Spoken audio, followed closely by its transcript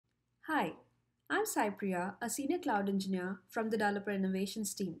Hi, I'm Cypriya, a senior cloud engineer from the Developer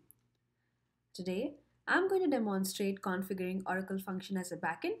Innovations team. Today, I'm going to demonstrate configuring Oracle Function as a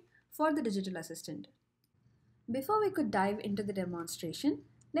backend for the digital assistant. Before we could dive into the demonstration,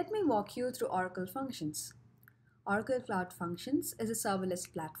 let me walk you through Oracle Functions. Oracle Cloud Functions is a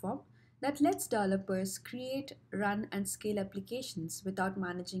serverless platform that lets developers create, run, and scale applications without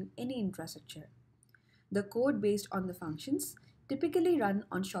managing any infrastructure. The code based on the functions typically run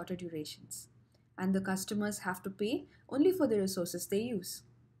on shorter durations, and the customers have to pay only for the resources they use.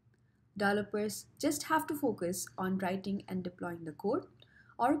 Developers just have to focus on writing and deploying the code.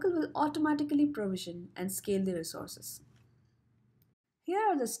 Oracle will automatically provision and scale the resources. Here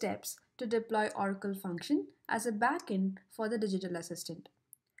are the steps to deploy Oracle Function as a backend for the digital assistant.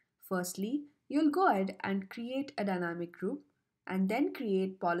 Firstly, you'll go ahead and create a dynamic group and then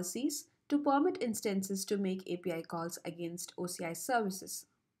create policies to permit instances to make API calls against OCI services.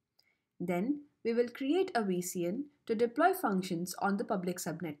 Then, we will create a VCN to deploy functions on the public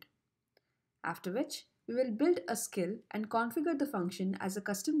subnet. After which, we will build a skill and configure the function as a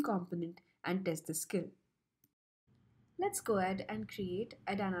custom component and test the skill. Let's go ahead and create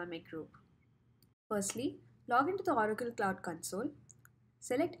a dynamic group. Firstly, log into the Oracle Cloud Console,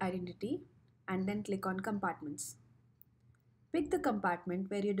 select Identity, and then click on Compartments. Pick the compartment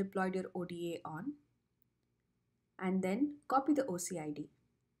where you deployed your ODA on, and then copy the OCID.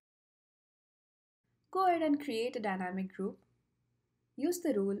 Go ahead and create a dynamic group. Use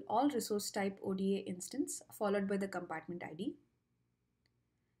the rule all resource type ODA instance followed by the compartment ID.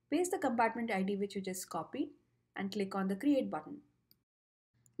 Paste the compartment ID which you just copied and click on the Create button.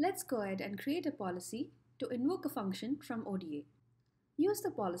 Let's go ahead and create a policy to invoke a function from ODA. Use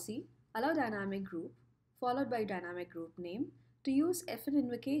the policy allow dynamic group followed by dynamic group name to use FN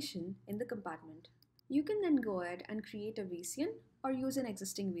invocation in the compartment. You can then go ahead and create a VCN or use an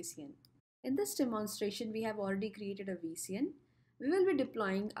existing VCN. In this demonstration, we have already created a VCN. We will be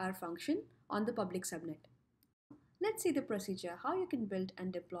deploying our function on the public subnet. Let's see the procedure how you can build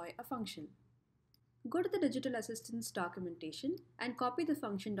and deploy a function. Go to the digital assistance documentation and copy the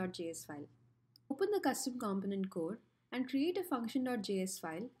function.js file. Open the custom component code and create a function.js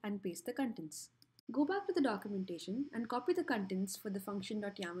file and paste the contents. Go back to the documentation and copy the contents for the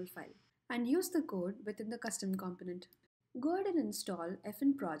function.yaml file and use the code within the custom component. Go ahead and install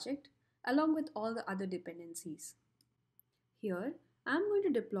FN project along with all the other dependencies. Here, I am going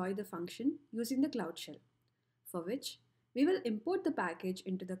to deploy the function using the Cloud Shell, for which we will import the package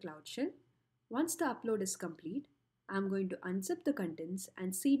into the Cloud Shell. Once the upload is complete, I am going to unzip the contents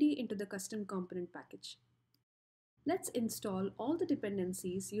and cd into the custom component package. Let's install all the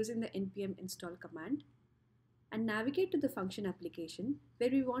dependencies using the npm install command and navigate to the function application where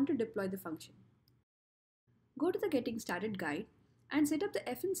we want to deploy the function. Go to the Getting Started guide and set up the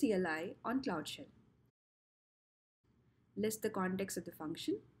FN CLI on Cloud Shell. List the context of the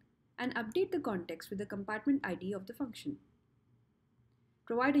function and update the context with the compartment ID of the function.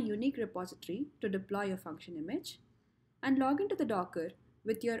 Provide a unique repository to deploy your function image and log into the Docker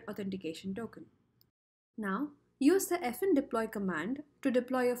with your authentication token. Now, use the fn deploy command to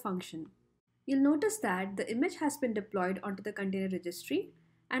deploy your function. You'll notice that the image has been deployed onto the container registry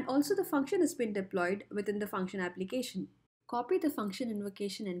and also the function has been deployed within the function application. Copy the function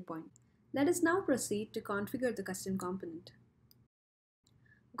invocation endpoint. Let us now proceed to configure the custom component.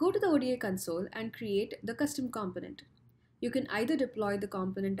 Go to the ODA console and create the custom component. You can either deploy the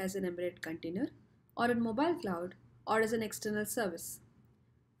component as an embedded container or in mobile cloud or as an external service.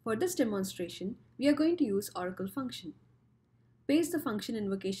 For this demonstration, we are going to use Oracle Function. Paste the function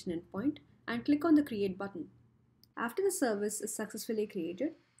invocation endpoint and click on the Create button. After the service is successfully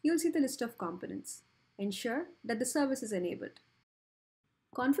created, you'll see the list of components. Ensure that the service is enabled.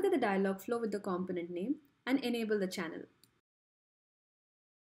 Configure the dialog flow with the component name and enable the channel.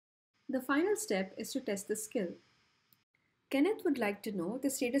 The final step is to test the skill. Kenneth would like to know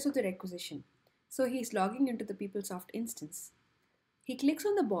the status of the requisition, so he is logging into the PeopleSoft instance. He clicks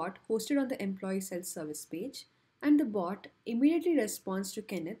on the bot hosted on the employee self-service page, and the bot immediately responds to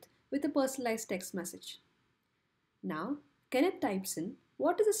Kenneth with a personalized text message. Now, Kenneth types in,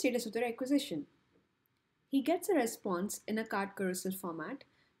 "What is the status of the requisition?" He gets a response in a cart carousel format,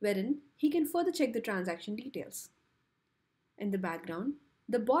 wherein he can further check the transaction details. In the background,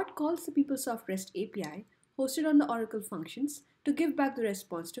 the bot calls the PeopleSoft REST API hosted on the Oracle Functions to give back the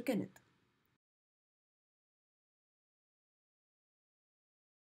response to Kenneth.